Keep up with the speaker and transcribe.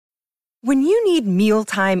When you need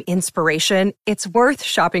mealtime inspiration, it's worth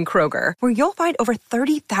shopping Kroger, where you'll find over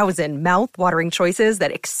 30,000 mouth-watering choices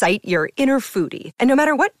that excite your inner foodie. And no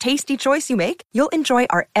matter what tasty choice you make, you'll enjoy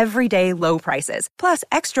our everyday low prices, plus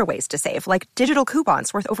extra ways to save, like digital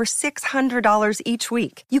coupons worth over $600 each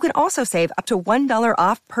week. You can also save up to $1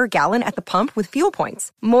 off per gallon at the pump with fuel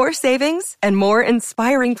points. More savings and more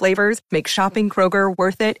inspiring flavors make shopping Kroger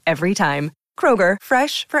worth it every time. Kroger,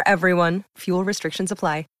 fresh for everyone. Fuel restrictions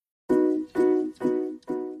apply.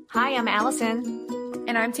 Hi, I'm Allison.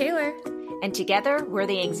 And I'm Taylor. And together, we're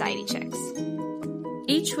the Anxiety Chicks.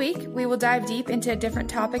 Each week, we will dive deep into a different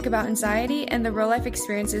topic about anxiety and the real-life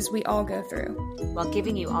experiences we all go through, while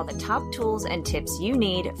giving you all the top tools and tips you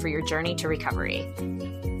need for your journey to recovery.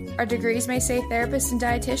 Our degrees may say therapist and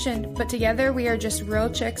dietitian, but together we are just real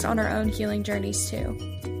chicks on our own healing journeys too.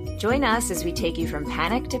 Join us as we take you from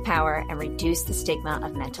panic to power and reduce the stigma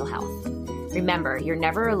of mental health. Remember, you're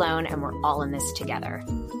never alone and we're all in this together.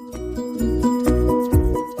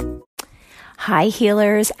 Hi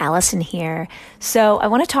healers, Allison here. So I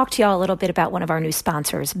want to talk to y'all a little bit about one of our new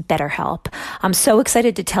sponsors, BetterHelp. I'm so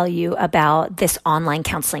excited to tell you about this online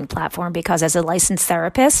counseling platform because as a licensed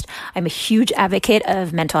therapist, I'm a huge advocate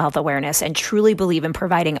of mental health awareness and truly believe in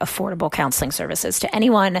providing affordable counseling services to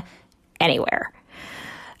anyone, anywhere.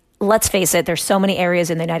 Let's face it, there's so many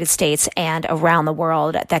areas in the United States and around the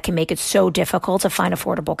world that can make it so difficult to find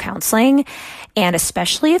affordable counseling. And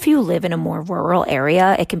especially if you live in a more rural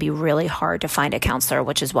area, it can be really hard to find a counselor,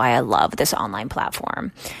 which is why I love this online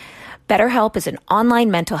platform. BetterHelp is an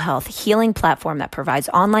online mental health healing platform that provides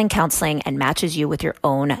online counseling and matches you with your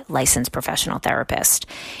own licensed professional therapist.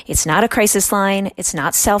 It's not a crisis line. It's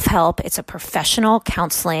not self-help. It's a professional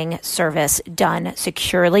counseling service done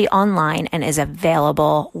securely online and is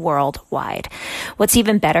available worldwide. What's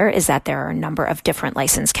even better is that there are a number of different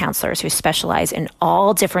licensed counselors who specialize in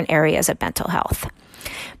all different areas of mental health.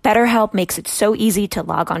 BetterHelp makes it so easy to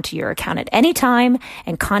log onto your account at any time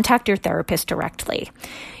and contact your therapist directly.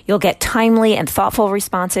 You'll get timely and thoughtful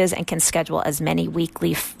responses and can schedule as many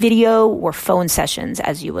weekly video or phone sessions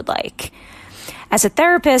as you would like. As a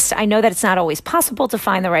therapist, I know that it's not always possible to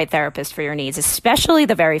find the right therapist for your needs, especially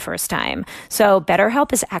the very first time. So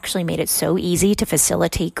BetterHelp has actually made it so easy to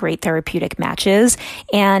facilitate great therapeutic matches.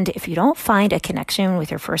 And if you don't find a connection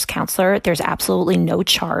with your first counselor, there's absolutely no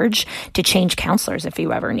charge to change counselors if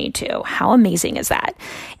you ever need to. How amazing is that?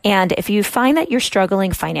 And if you find that you're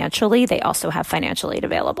struggling financially, they also have financial aid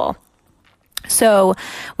available. So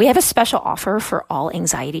we have a special offer for all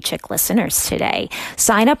Anxiety Chick listeners today.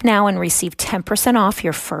 Sign up now and receive 10% off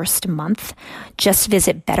your first month. Just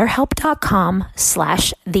visit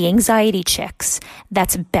betterhelp.com/theanxietychicks.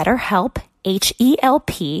 That's BetterHelp,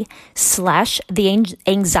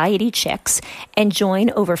 HELP/theanxietychicks, and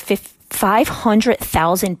join over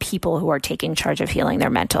 500,000 people who are taking charge of healing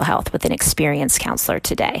their mental health with an experienced counselor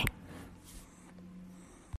today.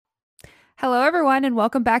 Hello, everyone, and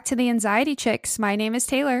welcome back to the Anxiety Chicks. My name is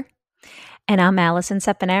Taylor. And I'm Allison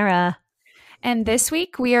Sepanera. And this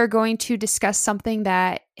week, we are going to discuss something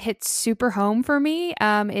that hits super home for me.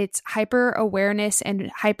 It's hyper-awareness and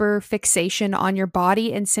hyper-fixation on your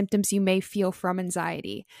body and symptoms you may feel from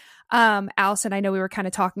anxiety. Allison, I know we were kind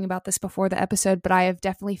of talking about this before the episode, but I have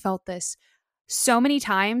definitely felt this so many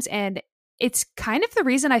times. And it's kind of the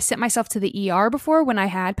reason I sent myself to the ER before when I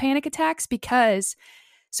had panic attacks because...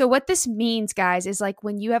 So what this means, guys, is like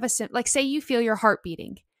when you have like say you feel your heart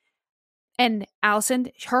beating and Allison,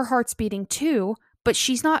 her heart's beating too, but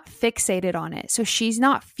she's not fixated on it. So she's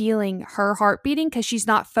not feeling her heart beating because she's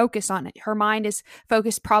not focused on it. Her mind is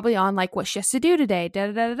focused probably on like what she has to do today,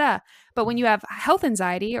 da-da-da-da-da. But when you have health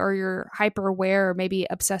anxiety or you're hyper aware or maybe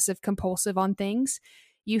obsessive compulsive on things,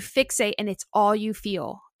 you fixate and it's all you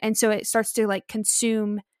feel. And so it starts to like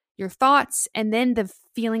consume your thoughts, and then the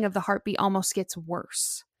feeling of the heartbeat almost gets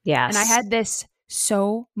worse. Yes. And I had this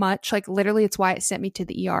so much, like literally it's why it sent me to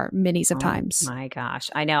the ER many of times. My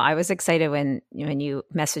gosh. I know. I was excited when you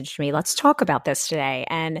messaged me, let's talk about this today.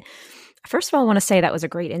 And first of all, I want to say that was a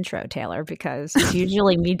great intro, Taylor, because it's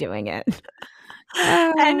usually me doing it.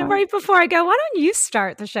 And right before I go, why don't you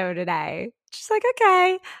start the show today? She's like,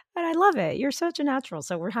 okay. And I love it. You're such a natural.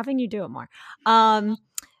 So we're having you do it more.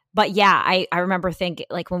 But yeah, I remember thinking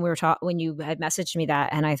like when we were when you had messaged me that,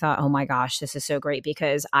 and I thought, oh my gosh, this is so great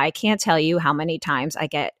because I can't tell you how many times I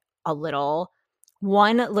get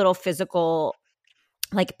one little physical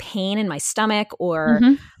like pain in my stomach, or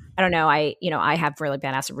I don't know, I have really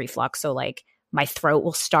bad acid reflux, so like my throat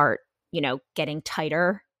will start, getting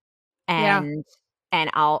tighter, and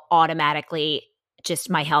I'll automatically just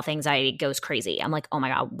my health anxiety goes crazy. I'm like, oh my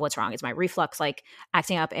God, what's wrong? Is my reflux like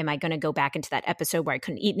acting up? Am I going to go back into that episode where I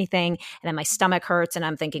couldn't eat anything? And then my stomach hurts and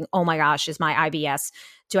I'm thinking, oh my gosh, is my IBS?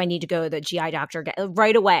 Do I need to go to the GI doctor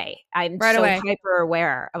right away? I'm hyper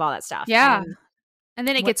aware of all that stuff. Yeah. And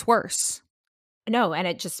then it gets worse. No, and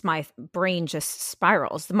it just, my brain just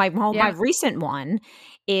spirals. My recent one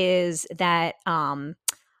is that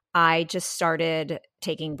I just started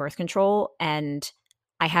taking birth control and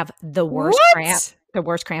I have the worst cramps. The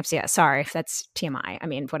worst cramps. Yeah, sorry, that's TMI. I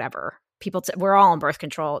mean, whatever. People, we're all on birth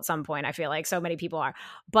control at some point. I feel like so many people are.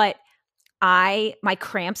 But my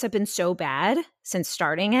cramps have been so bad since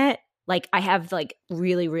starting it. Like I have like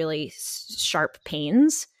really, really sharp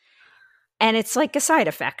pains. And it's like a side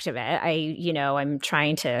effect of it. I'm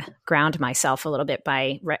trying to ground myself a little bit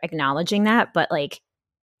by acknowledging that. But like,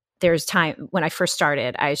 there's time when I first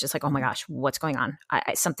started, I was just like, oh my gosh, what's going on?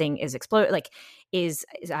 Something is exploding. Like, do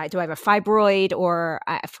I have a fibroid? Or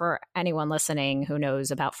for anyone listening who knows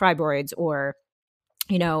about fibroids or,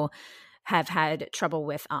 have had trouble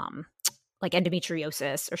with like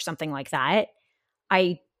endometriosis or something like that,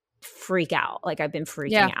 I freak out. Like I've been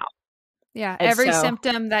freaking out. Yeah. Every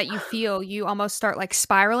symptom that you feel, you almost start like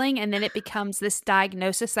spiraling, and then it becomes this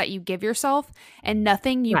diagnosis that you give yourself, and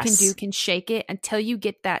nothing you can do can shake it until you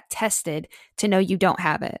get that tested to know you don't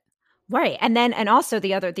have it. Right. And also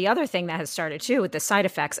the other thing that has started too with the side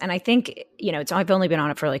effects. And I think, I've only been on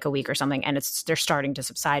it for like a week or something and they're starting to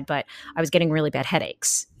subside, but I was getting really bad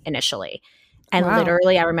headaches initially. And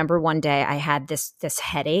literally I remember one day I had this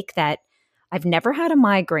headache that I've never had a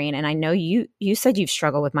migraine, and I know you said you've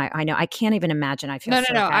struggled with I know I can't even imagine. I feel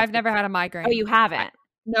no. I've never had a migraine. Oh, you haven't?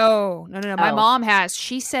 No. My mom has.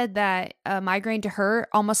 She said that a migraine to her,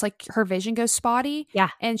 almost like her vision goes spotty. Yeah,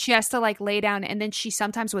 and she has to like lay down, and then she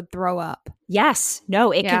sometimes would throw up. Yes, no,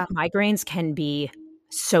 migraines can be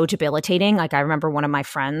so debilitating. Like I remember one of my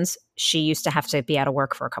friends, she used to have to be out of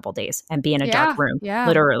work for a couple of days and be in a dark room,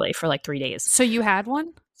 literally for like 3 days. So you had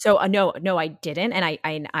one? So no, I didn't, and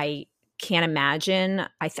I can't imagine.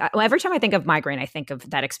 Every time I think of migraine, I think of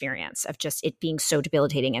that experience of just it being so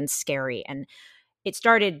debilitating and scary. And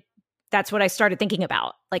that's what I started thinking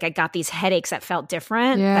about. Like I got these headaches that felt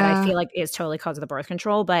different that I feel like is totally because of the birth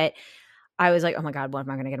control. But I was like, oh my God, what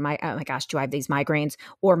am I going to get? Oh my gosh, do I have these migraines?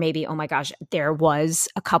 Or maybe, oh my gosh, there was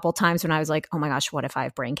a couple times when I was like, oh my gosh, what if I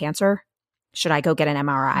have brain cancer? Should I go get an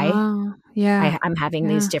MRI? Oh, yeah. I'm having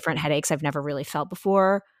these different headaches I've never really felt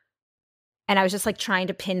before. And I was just like trying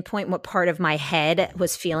to pinpoint what part of my head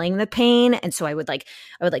was feeling the pain. And so I would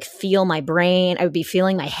feel my brain. I would be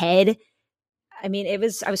feeling my head. I mean,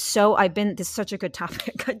 this is such a good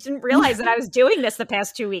topic. I didn't realize that I was doing this the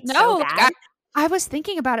past 2 weeks. No, so bad. I was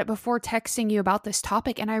thinking about it before texting you about this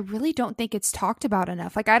topic, and I really don't think it's talked about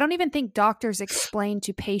enough. Like, I don't even think doctors explain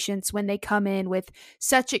to patients when they come in with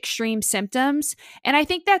such extreme symptoms. And I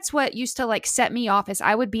think that's what used to like set me off, is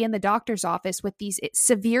I would be in the doctor's office with these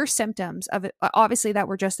severe symptoms of it, obviously that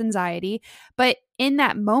were just anxiety. But in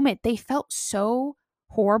that moment, they felt so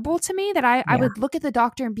horrible to me that I would look at the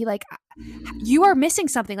doctor and be like, you are missing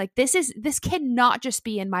something. Like this cannot just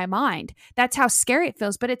be in my mind. That's how scary it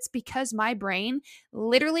feels. But it's because my brain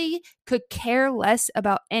literally could care less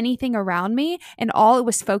about anything around me. And all it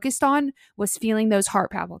was focused on was feeling those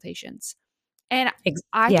heart palpitations. And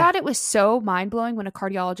I thought it was so mind blowing when a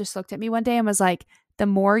cardiologist looked at me one day and was like, the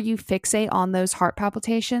more you fixate on those heart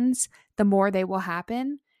palpitations, the more they will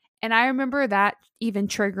happen. And I remember that even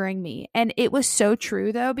triggering me. And it was so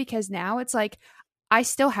true though, because now it's like, I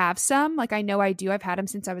still have some, like I know I do. I've had them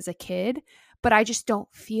since I was a kid, but I just don't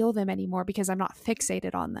feel them anymore because I'm not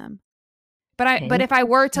fixated on them. But if I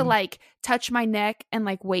were to like touch my neck and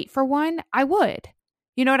like wait for one, I would.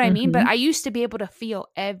 You know what I mean? But I used to be able to feel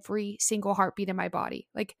every single heartbeat in my body.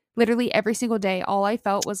 Like literally every single day, all I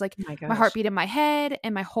felt was like my heartbeat in my head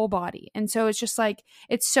and my whole body. And so it's just like,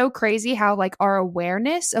 it's so crazy how like our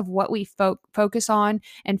awareness of what we focus on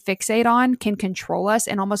and fixate on can control us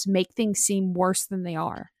and almost make things seem worse than they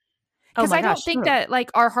are. Because I don't think that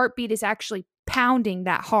like our heartbeat is actually pounding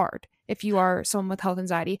that hard if you are someone with health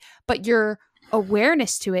anxiety, but your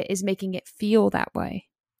awareness to it is making it feel that way.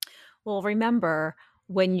 Well, remember,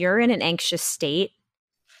 when you're in an anxious state,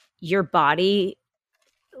 your body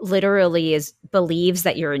literally believes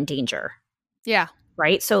that you're in danger. Yeah.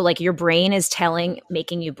 Right? So like your brain is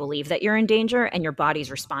making you believe that you're in danger, and your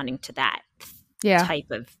body's responding to that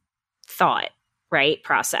type of thought, right?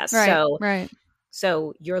 Process. Right.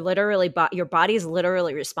 So you're literally, your body's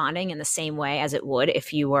literally responding in the same way as it would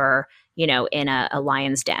if you were, in a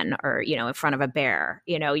lion's den or, in front of a bear.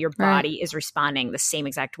 Your body is responding the same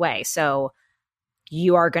exact way. So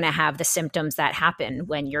you are going to have the symptoms that happen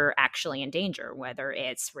when you're actually in danger, whether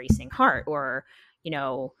it's racing heart or,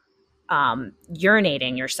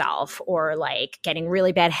 urinating yourself, or like getting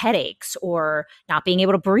really bad headaches, or not being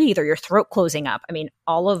able to breathe, or your throat closing up. I mean,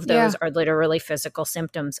 all of those are literally physical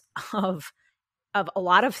symptoms of a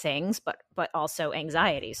lot of things, but also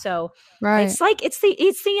anxiety. So it's like, it's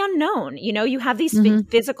the unknown, you have these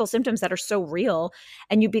physical symptoms that are so real,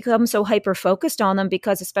 and you become so hyper focused on them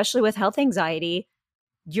because, especially with health anxiety,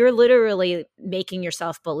 you're literally making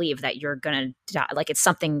yourself believe that you're going to die. Like, it's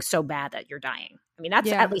something so bad that you're dying. I mean,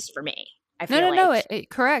 that's at least for me. I feel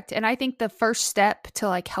correct. And I think the first step to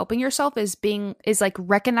like helping yourself is like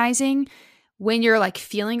recognizing when you're like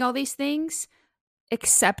feeling all these things,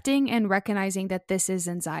 accepting and recognizing that this is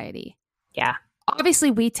anxiety. Yeah.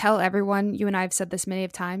 Obviously, we tell everyone, you and I have said this many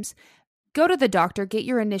of times, go to the doctor, get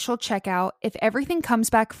your initial checkout. If everything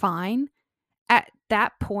comes back fine, at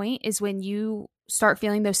that point is when you start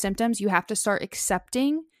feeling those symptoms. You have to start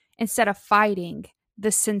accepting instead of fighting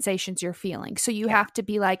the sensations you're feeling. So you have to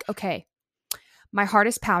be like, okay, my heart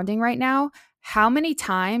is pounding right now. How many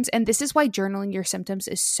times, and this is why journaling your symptoms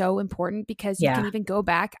is so important, because you can even go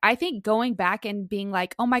back. I think going back and being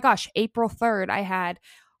like, oh my gosh, April 3rd, I had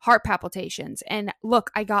heart palpitations, and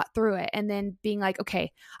look, I got through it. And then being like,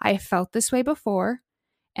 okay, I felt this way before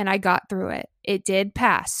and I got through it. It did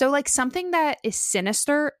pass. So like, something that is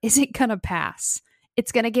sinister isn't going to pass.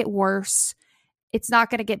 It's going to get worse. It's not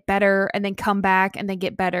going to get better and then come back and then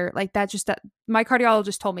get better. Like that my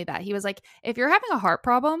cardiologist told me that. He was like, if you're having a heart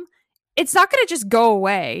problem, it's not going to just go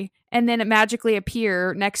away and then it magically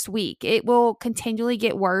appear next week. It will continually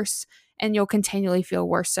get worse and you'll continually feel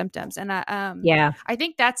worse symptoms. And I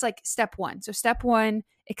think that's like step one. So step one,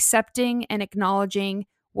 accepting and acknowledging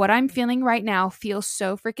what I'm feeling right now feels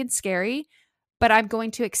so freaking scary, but I'm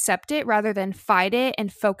going to accept it rather than fight it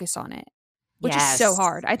and focus on it, which is so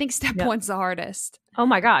hard. I think step one's the hardest. Oh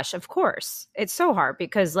my gosh, of course. It's so hard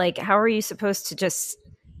because like, how are you supposed to just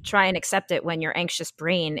try and accept it when your anxious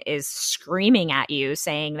brain is screaming at you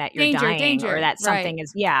saying that you're dying or that something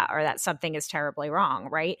or that something is terribly wrong,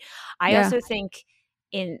 right? I also think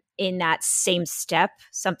in that same step,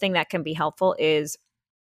 something that can be helpful is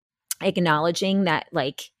acknowledging that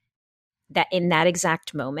like that in that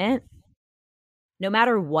exact moment, no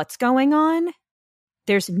matter what's going on,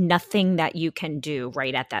 there's nothing that you can do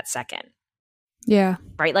right at that second. Yeah.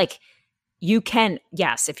 Right? Like you can,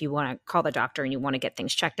 yes, if you want to call the doctor and you want to get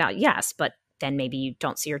things checked out, yes, but then maybe you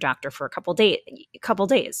don't see your doctor for a couple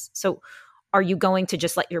days. So are you going to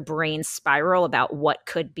just let your brain spiral about what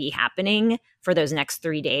could be happening for those next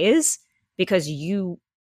 3 days? Because you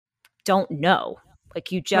don't know.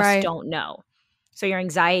 Like you just don't know. So your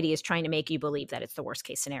anxiety is trying to make you believe that it's the worst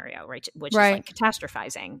case scenario, right? Which is like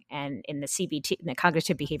catastrophizing. And in the CBT, in the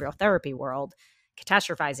cognitive behavioral therapy world,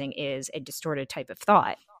 catastrophizing is a distorted type of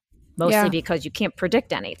thought, mostly because you can't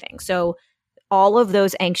predict anything. So all of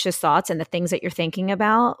those anxious thoughts and the things that you're thinking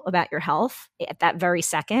about your health at that very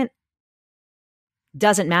second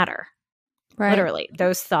doesn't matter. Literally,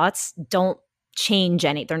 those thoughts don't change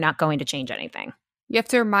they're not going to change anything. You have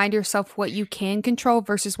to remind yourself what you can control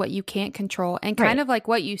versus what you can't control. And kind of like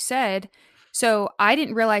what you said. So I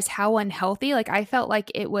didn't realize how unhealthy, like I felt like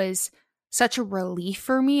it was such a relief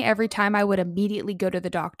for me every time I would immediately go to the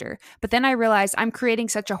doctor. But then I realized I'm creating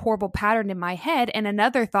such a horrible pattern in my head. And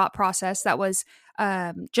another thought process that was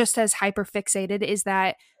just as hyperfixated is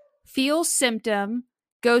that feels symptom,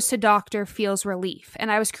 goes to doctor, feels relief. And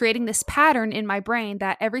I was creating this pattern in my brain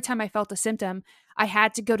that every time I felt a symptom, I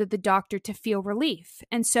had to go to the doctor to feel relief.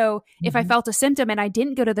 And so if I felt a symptom and I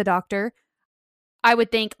didn't go to the doctor, I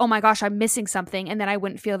would think, oh my gosh, I'm missing something. And then I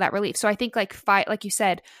wouldn't feel that relief. So I think like you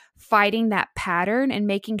said, fighting that pattern and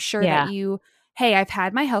making sure that hey, I've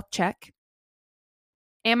had my health check.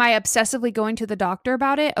 Am I obsessively going to the doctor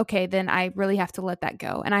about it? Okay, then I really have to let that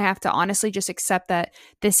go. And I have to honestly just accept that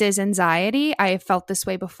this is anxiety. I have felt this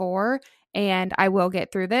way before and I will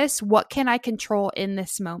get through this. What can I control in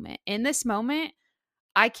this moment? In this moment,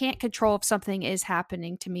 I can't control if something is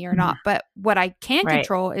happening to me or not. But what I can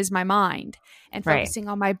control is my mind and focusing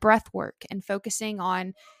on my breath work and focusing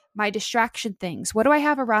on my distraction things. What do I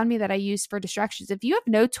have around me that I use for distractions? If you have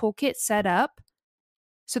no toolkit set up,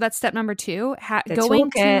 so that's step number 2,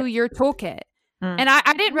 going to your toolkit. And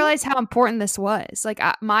I didn't realize how important this was. Like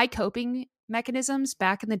my coping mechanisms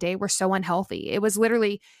back in the day were so unhealthy. It was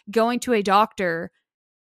literally going to a doctor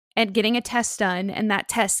and getting a test done and that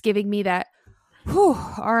test giving me that, whew,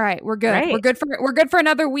 all right, we're good. We're good for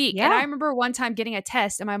another week. Yeah. And I remember one time getting a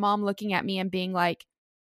test and my mom looking at me and being like,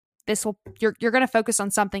 you're going to focus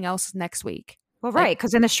on something else next week. Well, right,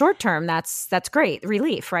 because in the short term, that's great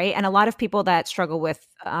relief, right? And a lot of people that struggle with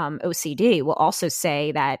OCD will also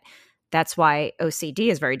say that that's why OCD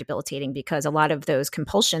is very debilitating, because a lot of those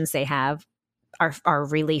compulsions they have are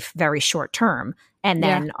relief very short term, and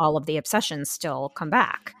then all of the obsessions still come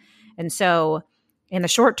back. And so, in the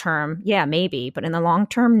short term, yeah, maybe, but in the long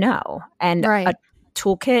term, no. And a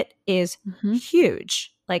toolkit is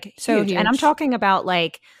huge, like so huge. huge. And I'm talking about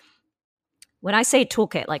like, when I say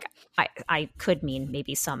toolkit, like I could mean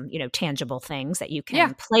maybe some, tangible things that you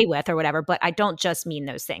can play with or whatever, but I don't just mean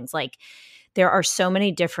those things. Like there are so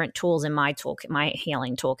many different tools in my toolkit, my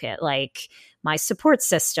healing toolkit, like my support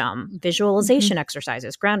system, visualization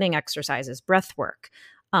exercises, grounding exercises, breath work,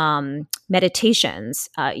 meditations,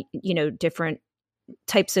 different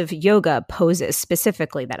types of yoga poses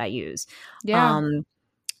specifically that I use. Yeah.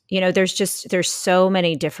 There's so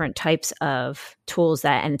many different types of tools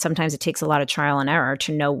and sometimes it takes a lot of trial and error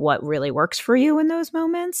to know what really works for you in those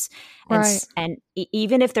moments. And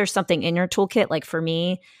even if there's something in your toolkit, like for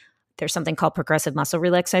me, there's something called progressive muscle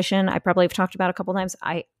relaxation. I probably have talked about a couple times.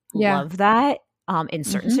 I love that in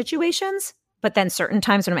certain situations, but then certain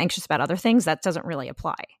times when I'm anxious about other things, that doesn't really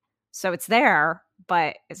apply. So it's there,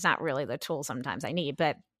 but it's not really the tool sometimes I need.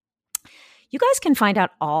 But you guys can find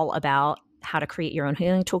out all about how to create your own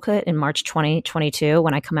healing toolkit in March 2022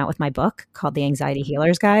 when I come out with my book called The Anxiety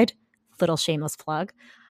Healer's Guide. Little shameless plug.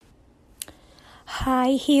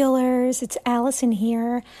 Hi, healers. It's Allison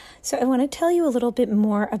here. So I want to tell you a little bit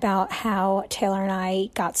more about how Taylor and I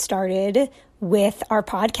got started with our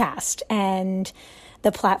podcast. And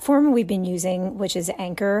the platform we've been using, which is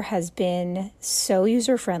Anchor, has been so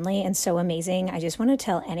user-friendly and so amazing. I just want to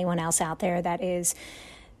tell anyone else out there that is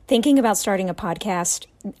thinking about starting a podcast,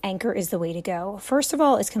 Anchor is the way to go. First of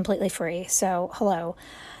all, it's completely free, so hello.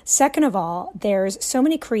 Second of all, there's so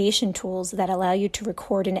many creation tools that allow you to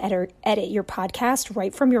record and edit your podcast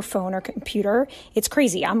right from your phone or computer. It's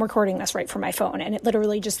crazy. I'm recording this right from my phone, and it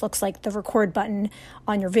literally just looks like the record button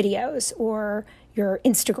on your videos or your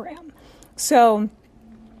Instagram. So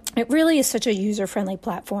it really is such a user-friendly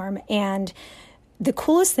platform, and the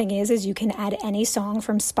coolest thing is you can add any song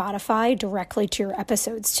from Spotify directly to your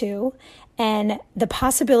episodes too. And the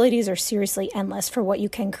possibilities are seriously endless for what you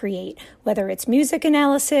can create, whether it's music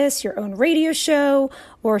analysis, your own radio show,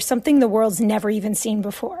 or something the world's never even seen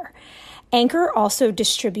before. Anchor also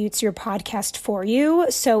distributes your podcast for you,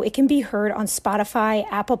 so it can be heard on Spotify,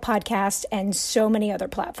 Apple Podcasts, and so many other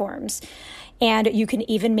platforms. And you can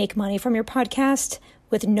even make money from your podcast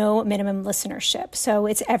with no minimum listenership. So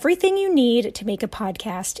it's everything you need to make a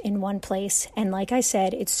podcast in one place. And like I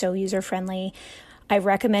said, it's so user-friendly. I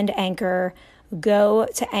recommend Anchor. Go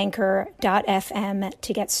to anchor.fm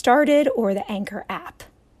to get started, or the Anchor app.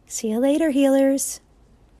 See you later, healers.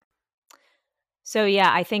 So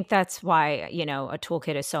yeah, I think that's why, a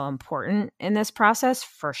toolkit is so important in this process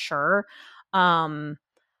for sure.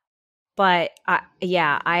 But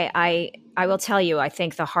I will tell you, I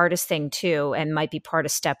think the hardest thing too, and might be part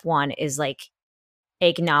of step one, is like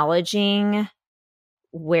acknowledging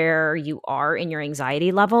where you are in your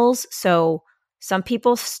anxiety levels. So some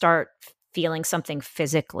people start feeling something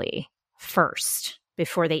physically first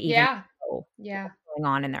before they even know what's going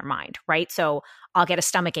on in their mind, right? So I'll get a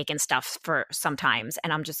stomachache and stuff for sometimes,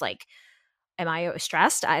 and I'm just like, am I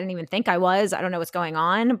stressed? I didn't even think I was. I don't know what's going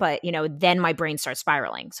on. But, then my brain starts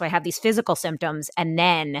spiraling. So I have these physical symptoms, and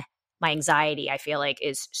then my anxiety, I feel like,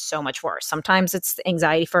 is so much worse. Sometimes it's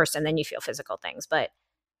anxiety first, and then you feel physical things. But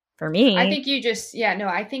for me, I think you just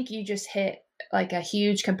hit like a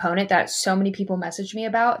huge component that so many people message me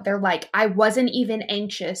about. They're like, I wasn't even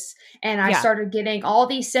anxious, and I started getting all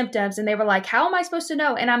these symptoms, and they were like, how am I supposed to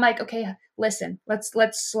know? And I'm like, okay, listen, let's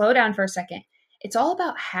slow down for a second. It's all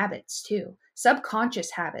about habits too.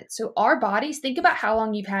 Subconscious habits. So our bodies, think about how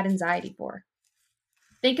long you've had anxiety for.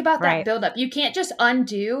 Think about that buildup. You can't just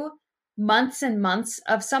undo months and months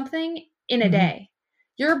of something in a day.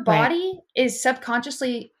 Your body is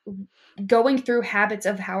subconsciously going through habits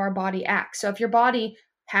of how our body acts. So if your body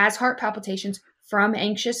has heart palpitations from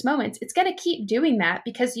anxious moments, it's going to keep doing that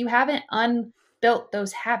because you haven't unbuilt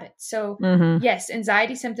those habits. So yes,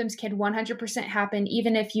 anxiety symptoms can 100% happen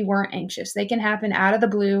even if you weren't anxious. They can happen out of the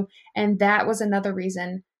blue. And that was another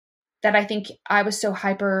reason that I think I was so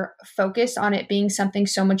hyper focused on it being something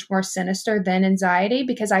so much more sinister than anxiety,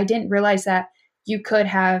 because I didn't realize that you could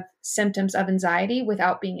have symptoms of anxiety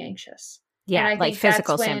without being anxious. Yeah, like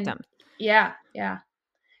physical symptoms. Yeah.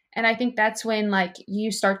 And I think that's when like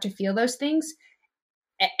you start to feel those things.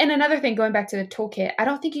 And another thing, going back to the toolkit, I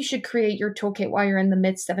don't think you should create your toolkit while you're in the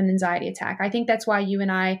midst of an anxiety attack. I think that's why you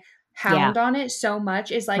and I hound on it so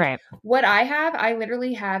much is like what I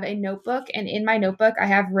literally have a notebook, and in my notebook I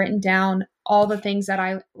have written down all the things that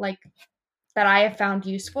I like that I have found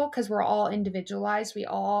useful, because we're all individualized. We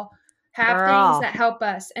all have things that help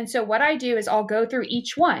us. And so what I do is I'll go through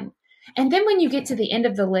each one. And then when you get to the end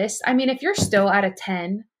of the list, I mean, if you're still at a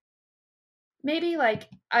 10, maybe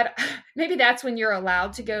maybe that's when you're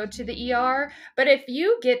allowed to go to the ER. But if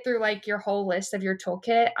you get through like your whole list of your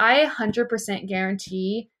toolkit, I 100%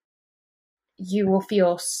 guarantee you will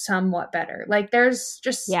feel somewhat better. Like there's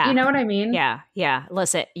just, you know what I mean? Yeah.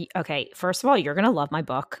 Listen, okay. First of all, you're going to love my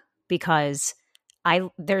book, because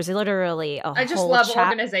there's literally I just love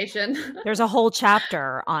organization. There's a whole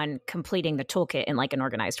chapter on completing the toolkit in like an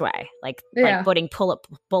organized way, like putting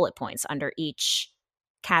bullet points under each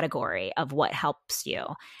category of what helps you.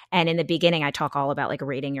 And in the beginning, I talk all about like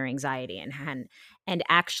rating your anxiety and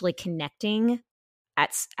actually connecting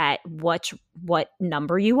at what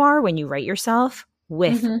number you are when you rate yourself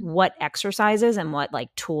with what exercises and what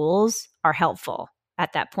like tools are helpful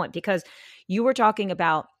at that point. Because you were talking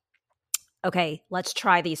about, okay, let's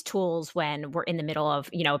try these tools when we're in the middle of,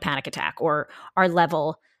 a panic attack, or our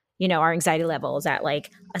level, our anxiety level is at like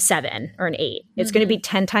a 7 or an 8. It's going to be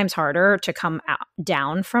 10 times harder to come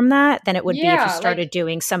down from that than it would be if you started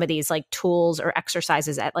doing some of these like tools or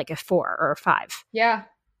exercises at like a 4 or a 5. Yeah.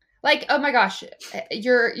 Like, oh my gosh,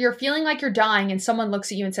 you're feeling like you're dying and someone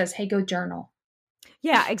looks at you and says, hey, go journal.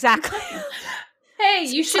 Yeah, exactly. Hey,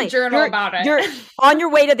 you should journal about it. You're on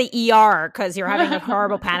your way to the ER because you're having a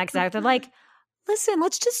horrible panic attack. They're like, listen,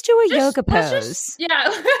 let's just do a yoga pose.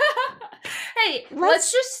 Hey,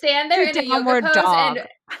 let's just stand there in a yoga pose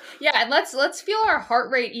and let's feel our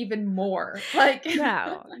heart rate even more. Like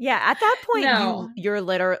no. Yeah, at that point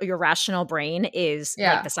your rational brain is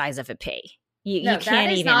like the size of a pea. You can't even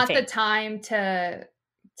that is not the time to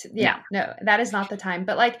no, that is not the time.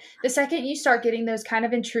 But like the second you start getting those kind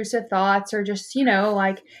of intrusive thoughts, or just,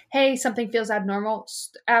 like, hey, something feels abnormal,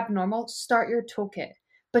 start your toolkit.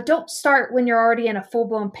 But don't start when you're already in a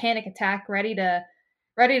full-blown panic attack, ready to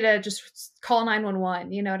just call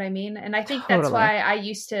 911. You know what I mean? And I think that's why I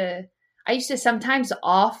used to sometimes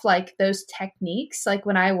off like those techniques. Like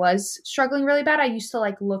when I was struggling really bad, I used to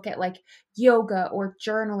like look at like yoga or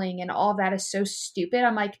journaling, and all that is so stupid.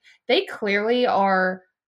 I'm like, they clearly are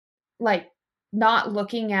like not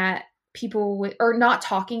looking at people with, or not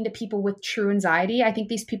talking to people with true anxiety. I think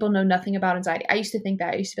these people know nothing about anxiety. I used to think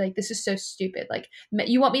that. I used to be like, this is so stupid. Like,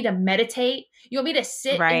 you want me to meditate? You want me to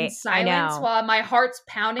sit in silence while my heart's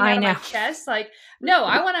pounding out of my chest? Like, no,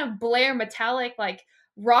 I want to blare metallic, like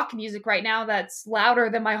rock music right now that's louder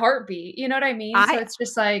than my heartbeat. You know what I mean? So it's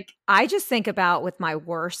just like, I just think about with my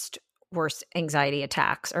worst anxiety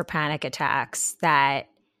attacks or panic attacks that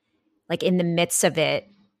like in the midst of it,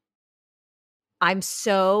 I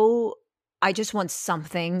just want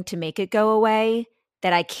something to make it go away,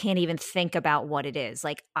 that I can't even think about what it is.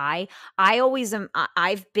 Like I always am,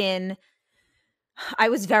 I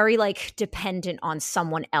was very like dependent on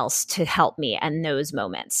someone else to help me in those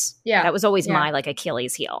moments. Yeah. That was always my like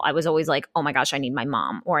Achilles heel. I was always like, oh my gosh, I need my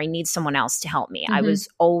mom, or I need someone else to help me. I was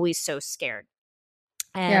always so scared.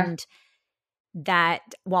 And that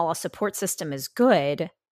while a support system is good,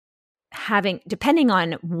 depending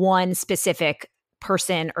on one specific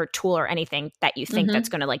person or tool or anything that you think that's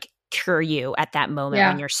going to like cure you at that moment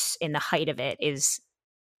when you're in the height of it, is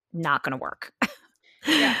not going to work.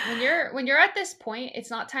 When you're at this point,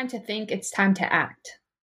 it's not time to think, it's time to act.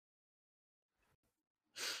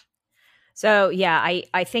 So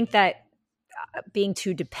I think that being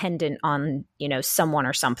too dependent on someone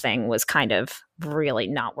or something was kind of really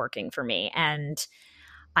not working for me. And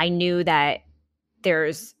I knew that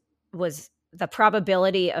was the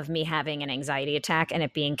probability of me having an anxiety attack and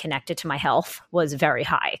it being connected to my health was very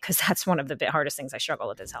high, because that's one of the hardest things I struggle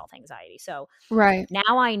with, is health anxiety. So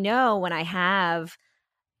now I know when I have,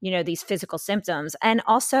 these physical symptoms. And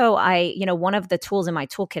also one of the tools in my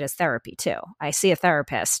toolkit is therapy too. I see a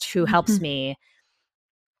therapist who helps me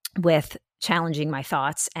with challenging my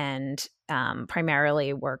thoughts, and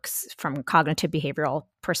primarily works from cognitive behavioral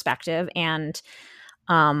perspective. And,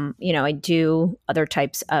 I do other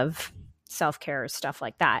types of self-care, stuff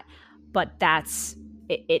like that. But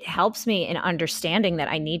it helps me in understanding that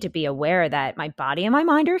I need to be aware that my body and my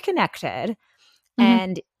mind are connected.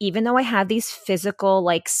 And even though I have these physical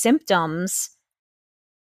like symptoms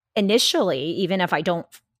initially, even if I don't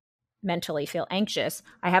mentally feel anxious,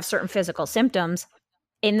 I have certain physical symptoms.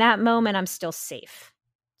 In that moment, I'm still safe.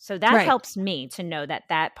 So that helps me to know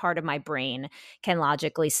that part of my brain can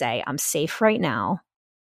logically say, I'm safe right now.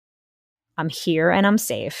 I'm here and I'm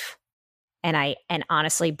safe. And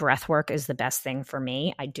honestly, breath work is the best thing for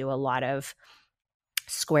me. I do a lot of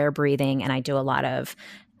square breathing and I do a lot of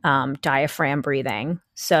diaphragm breathing.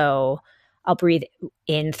 So I'll breathe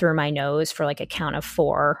in through my nose for like a count of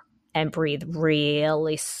 4 and breathe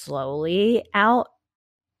really slowly out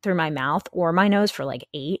through my mouth or my nose for like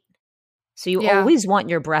 8. So you always want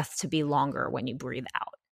your breath to be longer when you breathe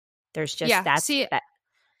out. There's just that.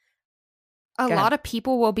 A lot of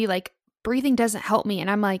people will be like, breathing doesn't help me. And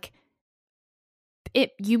I'm like,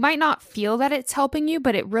 you might not feel that it's helping you,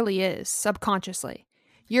 but it really is subconsciously.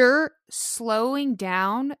 You're slowing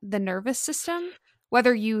down the nervous system,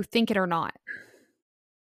 whether you think it or not.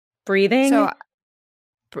 Breathing,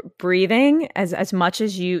 as much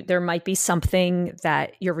as there might be something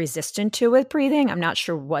that you're resistant to with breathing. I'm not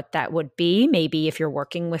sure what that would be. Maybe if you're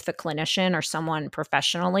working with a clinician or someone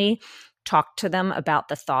professionally, talk to them about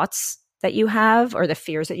the thoughts that you have or the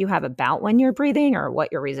fears that you have about when you're breathing or what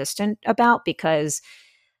you're resistant about, because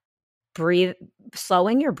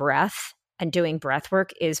slowing your breath and doing breath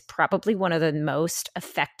work is probably one of the most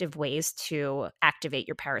effective ways to activate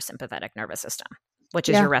your parasympathetic nervous system, which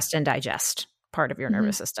is your rest and digest part of your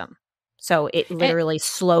nervous system. So it literally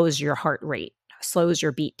slows your heart rate, slows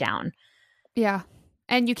your beat down. Yeah.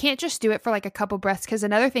 And you can't just do it for like a couple breaths, because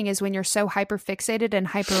another thing is when you're so hyper fixated and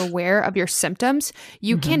hyper aware of your symptoms,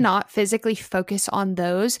 you cannot physically focus on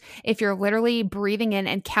those if you're literally breathing in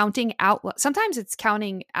and counting out. Sometimes it's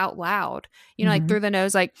counting out loud, like through the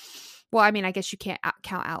nose, like, well, I mean, I guess you can't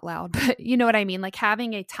count out loud, but you know what I mean? Like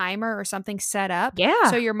having a timer or something set up. Yeah.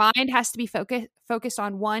 So your mind has to be focused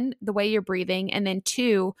on 1, the way you're breathing, and then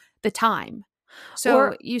 2, the time.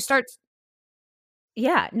 So you start.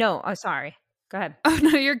 Yeah. No. Oh, sorry. Go ahead. Oh,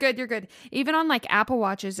 no, you're good. You're good. Even on like Apple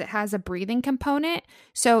Watches, it has a breathing component,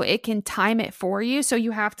 so it can time it for you. So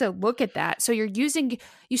you have to look at that. So the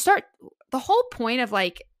whole point of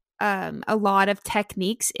like a lot of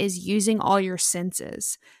techniques is using all your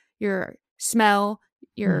senses, your smell,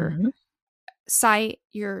 your sight,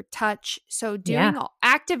 your touch. So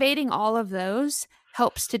activating all of those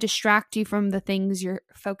helps to distract you from the things you're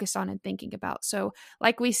focused on and thinking about. So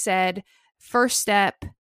like we said, first step,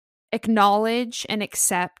 acknowledge and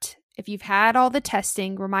accept. If you've had all the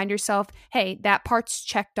testing, remind yourself, hey, that part's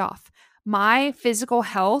checked off. My physical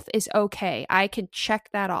health is okay. I can check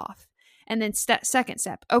that off. And then second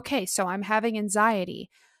step, okay, so I'm having anxiety.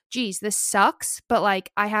 Geez, this sucks, but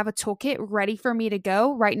like I have a toolkit ready for me to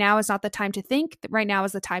go. Right now is not the time to think. Right now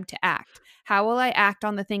is the time to act. How will I act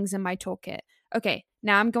on the things in my toolkit? Okay,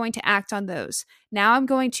 now I'm going to act on those. Now I'm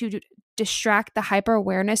going to distract the hyper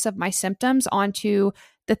awareness of my symptoms onto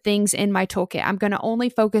the things in my toolkit. I'm going to only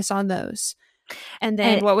focus on those. And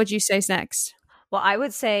then what would you say is next? Well, I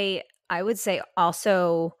would say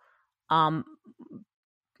also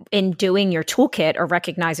in doing your toolkit or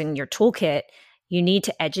recognizing your toolkit, you need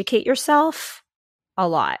to educate yourself a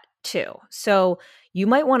lot too. So you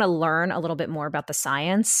might want to learn a little bit more about the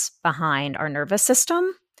science behind our nervous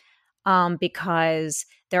system, because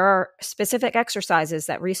there are specific exercises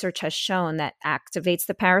that research has shown that activates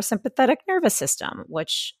the parasympathetic nervous system,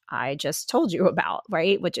 which I just told you about,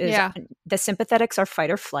 right? Which is the sympathetics are fight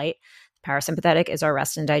or flight. Parasympathetic is our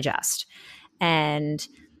rest and digest. And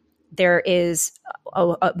there is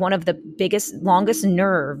one of the biggest, longest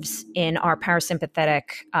nerves in our parasympathetic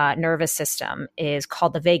nervous system is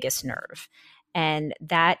called the vagus nerve. And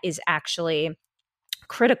that is actually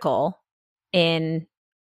critical in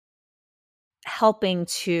helping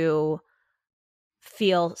to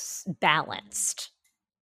feel balanced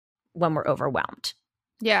when we're overwhelmed.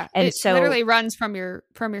 Yeah, and it literally runs from your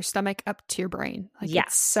stomach up to your brain. Like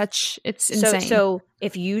it's insane. So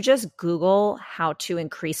if you just Google how to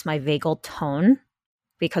increase my vagal tone,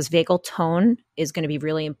 because vagal tone is going to be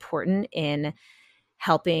really important in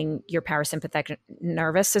helping your parasympathetic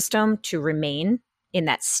nervous system to remain in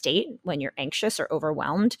that state when you're anxious or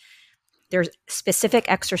overwhelmed. There's specific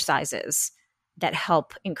exercises that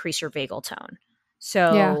help increase your vagal tone.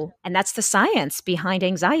 So, and that's the science behind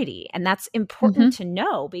anxiety. And that's important to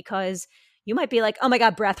know, because you might be like, oh my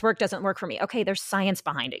God, breath work doesn't work for me. Okay, there's science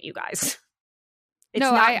behind it, you guys. It's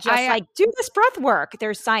not like, do this breath work.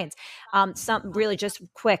 There's science. Some really just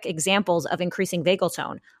quick examples of increasing vagal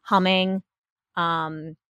tone: humming,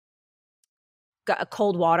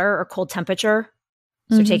 cold water or cold temperature.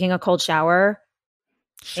 So taking a cold shower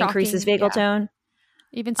increases vagal tone.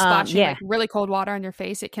 Even splashing like really cold water on your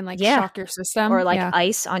face, it can like shock your system. Or like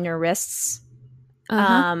ice on your wrists.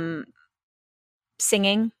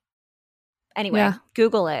 Singing. Anyway,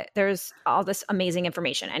 Google it. There's all this amazing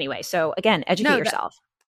information. Anyway, so again, educate yourself.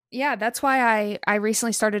 Yeah, that's why I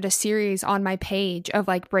recently started a series on my page of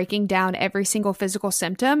like breaking down every single physical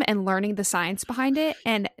symptom and learning the science behind it.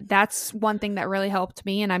 And that's one thing that really helped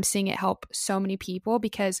me. And I'm seeing it help so many people,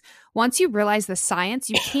 because once you realize the science,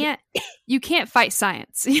 you can't fight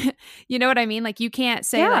science. You know what I mean? Like you can't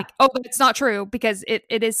say like, oh, it's not true, because it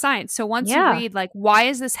is science. So once you read like, why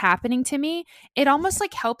is this happening to me? It almost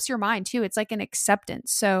like helps your mind too. It's like an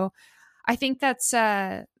acceptance. So I think that's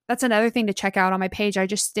another thing to check out on my page.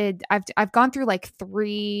 I've gone through like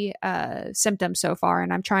 3 symptoms so far,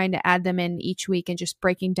 and I'm trying to add them in each week and just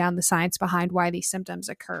breaking down the science behind why these symptoms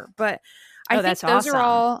occur. But I think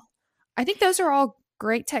those are all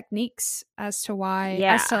great techniques as to why,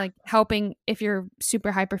 as to like helping if you're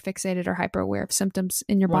super hyperfixated or hyper aware of symptoms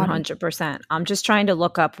in your body. 100%. I'm just trying to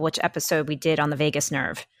look up which episode we did on the vagus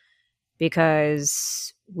nerve,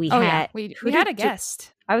 because we had a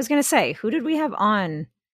guest. I was going to say, who did we have on?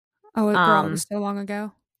 Oh, girl, it was so long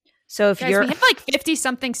ago. So if we have like 50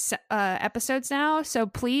 something episodes now, so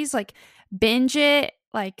please like binge it,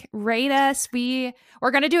 like rate us. We're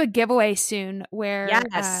gonna do a giveaway soon where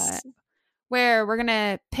we're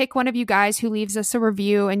gonna pick one of you guys who leaves us a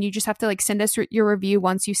review, and you just have to like send us your review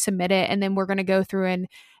once you submit it, and then we're gonna go through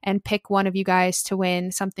and pick one of you guys to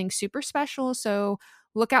win something super special. So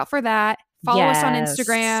look out for that. Follow us on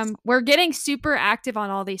Instagram. We're getting super active on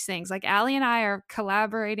all these things. Like Allie and I are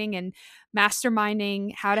collaborating and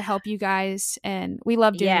masterminding how to help you guys. And we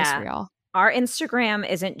love doing this for y'all. Our Instagram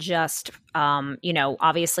isn't just,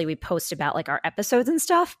 obviously we post about like our episodes and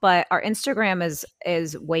stuff, but our Instagram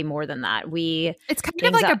is way more than that. It's kind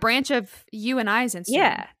of like a branch of you and I's Instagram.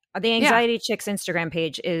 Yeah. The Anxiety Chicks Instagram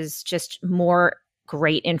page is just more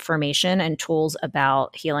great information and tools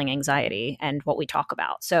about healing anxiety and what we talk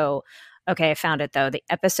about. So, okay, I found it though. The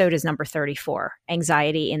episode is number 34,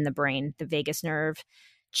 Anxiety in the Brain, the Vagus Nerve,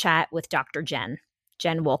 chat with Dr. Jen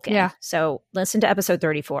Wolkin. Yeah. So listen to episode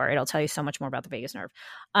 34. It'll tell you so much more about the vagus nerve.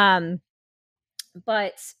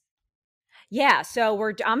 But yeah,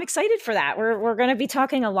 so I'm excited for that. We're going to be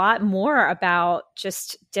talking a lot more about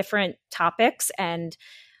just different topics, and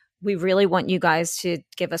we really want you guys to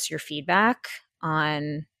give us your feedback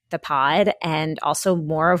on the pod and also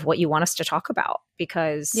more of what you want us to talk about,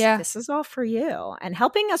 because this is all for you and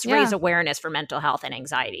helping us raise awareness for mental health and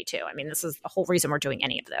anxiety too. I mean, this is the whole reason we're doing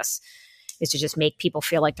any of this, is to just make people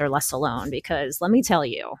feel like they're less alone. Because let me tell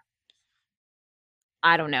you,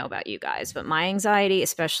 I don't know about you guys, but my anxiety,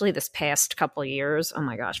 especially this past couple of years, oh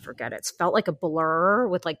my gosh, forget it. It's felt like a blur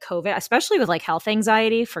with like COVID, especially with like health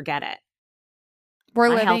anxiety. Forget it. We're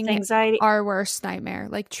living our worst nightmare,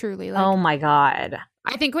 like truly. Like, oh my God.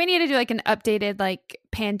 I think we need to do like an updated like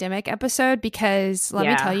pandemic episode, because let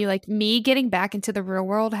me tell you, like me getting back into the real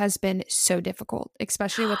world has been so difficult,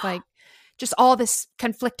 especially with like just all this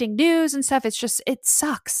conflicting news and stuff. It's just, it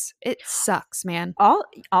sucks. It sucks, man.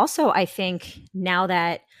 Also, I think now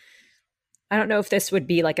that, I don't know if this would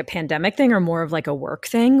be like a pandemic thing or more of like a work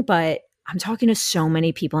thing, but I'm talking to so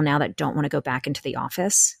many people now that don't want to go back into the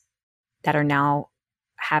office, that are now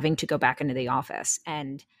having to go back into the office.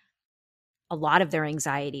 And a lot of their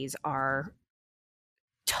anxieties are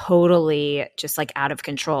totally just like out of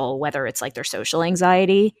control, whether it's like their social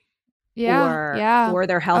anxiety or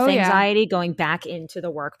their health anxiety going back into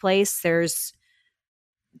the workplace. There's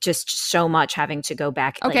just so much having to go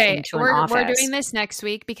back into an office. We're doing this next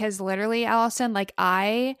week, because literally, Allison, like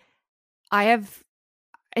I have,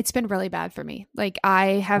 it's been really bad for me. Like I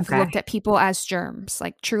have looked at people as germs,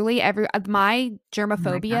 like truly my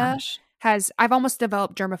germophobia I've almost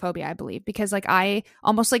developed germophobia, I believe, because like I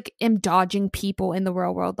almost like am dodging people in the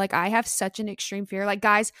real world. Like I have such an extreme fear. Like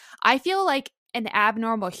guys, I feel like an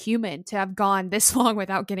abnormal human to have gone this long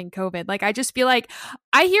without getting COVID. Like I just feel like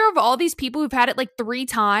I hear of all these people who've had it like 3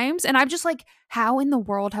 times, and I'm just like, how in the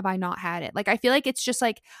world have I not had it? Like I feel like it's just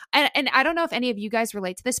like, and I don't know if any of you guys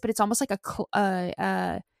relate to this, but it's almost like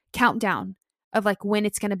a countdown of like when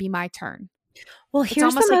it's going to be my turn. Well,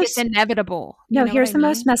 here's almost like it's inevitable. No, here's the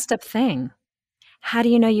most messed up thing. How do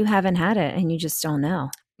you know you haven't had it and you just don't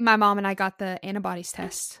know? My mom and I got the antibodies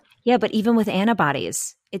test. Yeah, but even with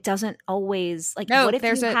antibodies, it doesn't always like. No, what if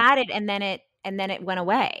you had it and then it went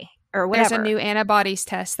away or whatever? There's a new antibodies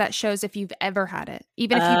test that shows if you've ever had it,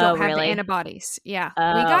 even if you don't have the antibodies. Yeah,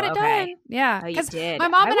 we got it done. Yeah, because my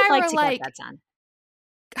mom and I were like,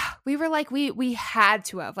 we were like, we had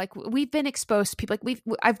to have, like, we've been exposed to people. Like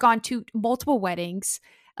I've gone to multiple weddings.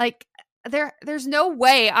 Like there's no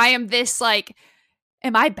way I am this, like,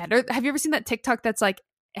 am I better? Have you ever seen that TikTok that's like,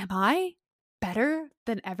 am I better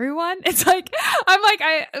than everyone? It's like, I'm like,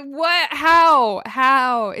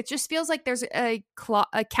 how? It just feels like there's a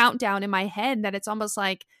countdown in my head that it's almost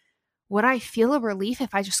like, would I feel a relief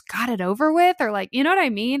if I just got it over with? Or like, you know what I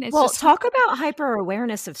mean? It's just talk about hyper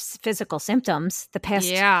awareness of physical symptoms the past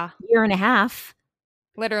year and a half.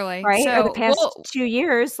 Literally. Right? Or the past 2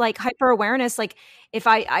 years, like hyper awareness. Like if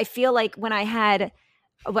I feel like when I had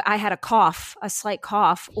a cough, a slight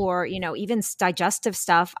cough, or, you know, even digestive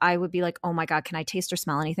stuff, I would be like, oh my God, can I taste or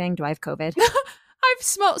smell anything? Do I have COVID? I've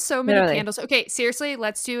smelled so many candles. Okay, seriously,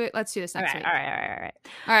 let's do it. Let's do this next week. All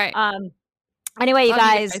right. Anyway, you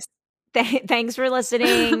guys. Thanks for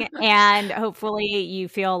listening, and hopefully you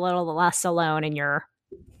feel a little less alone in your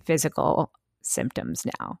physical symptoms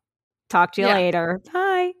now. Talk to you later.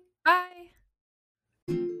 Bye. Bye.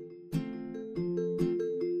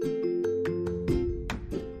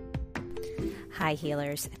 Hi,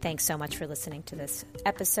 healers. Thanks so much for listening to this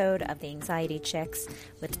episode of the Anxiety Chicks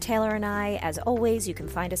with Taylor and I. As always, you can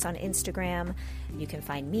find us on Instagram. You can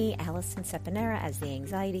find me, Allison Seponera, as the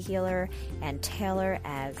Anxiety Healer, and Taylor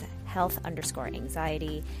as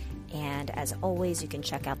health_anxiety. And as always, you can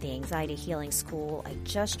check out the Anxiety Healing School. I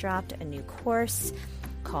just dropped a new course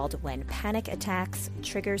called When Panic Attacks,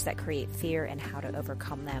 Triggers That Create Fear and How to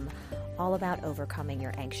Overcome Them. All about overcoming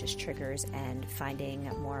your anxious triggers and finding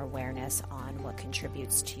more awareness on what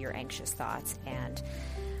contributes to your anxious thoughts and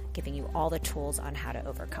giving you all the tools on how to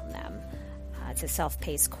overcome them. It's a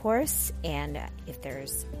self-paced course, and if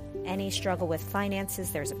there's any struggle with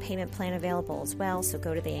finances, there's a payment plan available as well. So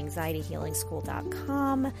go to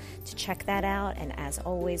theanxietyhealingschool.com to check that out. And as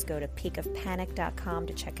always, go to peakofpanic.com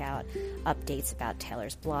to check out updates about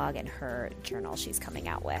Taylor's blog and her journal she's coming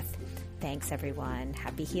out with. Thanks, everyone.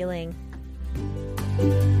 Happy healing.